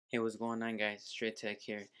Hey, what's going on, guys? Straight Tech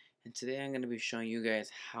here, and today I'm going to be showing you guys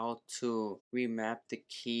how to remap the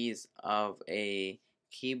keys of a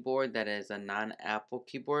keyboard that is a non-Apple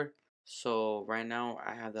keyboard. So right now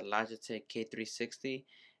I have the Logitech K360,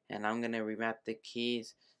 and I'm going to remap the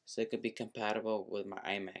keys so it could be compatible with my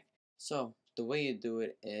iMac. So the way you do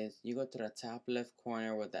it is you go to the top left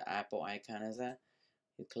corner where the Apple icon is at,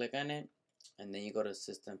 you click on it, and then you go to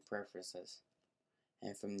System Preferences,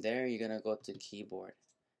 and from there you're going to go to Keyboard.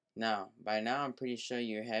 Now, by now, I'm pretty sure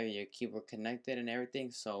you have your keyboard connected and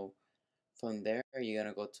everything. So from there, you're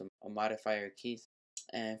gonna go to modify your keys,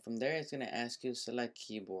 and from there, it's gonna ask you select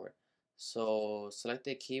keyboard. So select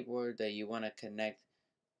the keyboard that you want to connect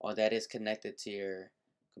or that is connected to your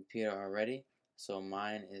computer already. So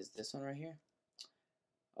mine is this one right here.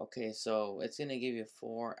 Okay, so it's gonna give you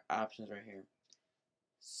four options right here.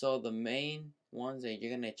 So the main ones that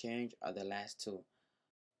you're gonna change are the last two.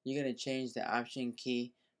 You're gonna change the option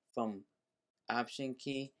key from option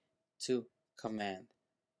key to command,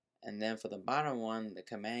 and then for the bottom one, the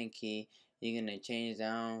command key, you're gonna change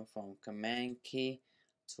down from command key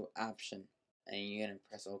to option, and you're gonna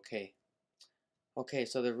press OK. Okay,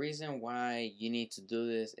 so the reason why you need to do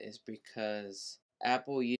this is because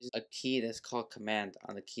Apple uses a key that's called command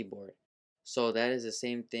on the keyboard. So that is the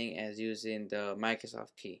same thing as using the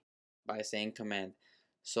Microsoft key by saying command.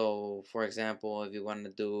 So for example, if you want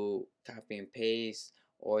to do copy and paste,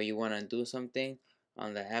 or you want to do something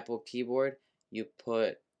on the Apple keyboard, you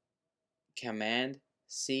put command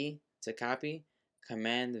C to copy,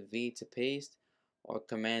 command V to paste, or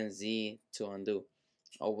command Z to undo,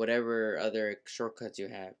 or whatever other shortcuts you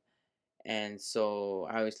have. And so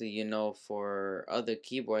obviously, for other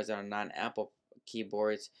keyboards that are non-Apple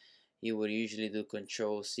keyboards, you would usually do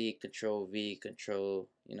control C, control V, control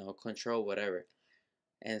whatever.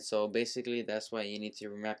 And so basically that's why you need to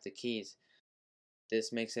remap the keys.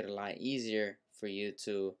 This makes it a lot easier for you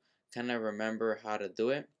to kind of remember how to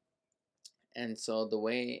do it. And so the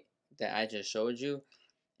way that I just showed you,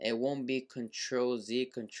 it won't be control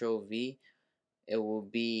Z, control V. It will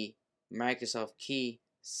be Microsoft key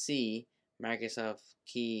C, Microsoft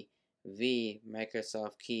key V,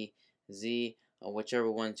 Microsoft key Z, or whichever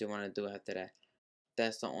ones you want to do after that.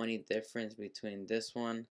 That's the only difference between this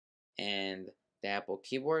one and the Apple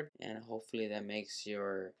keyboard, and hopefully that makes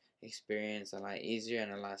your experience a lot easier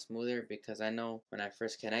and a lot smoother, because I know when I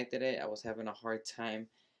first connected it, I was having a hard time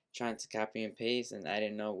trying to copy and paste, and I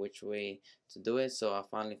didn't know which way to do it, so I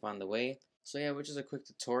finally found the way. So yeah, which is a quick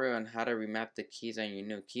tutorial on how to remap the keys on your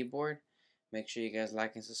new keyboard. Make sure you guys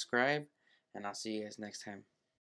like and subscribe, and I'll see you guys next time.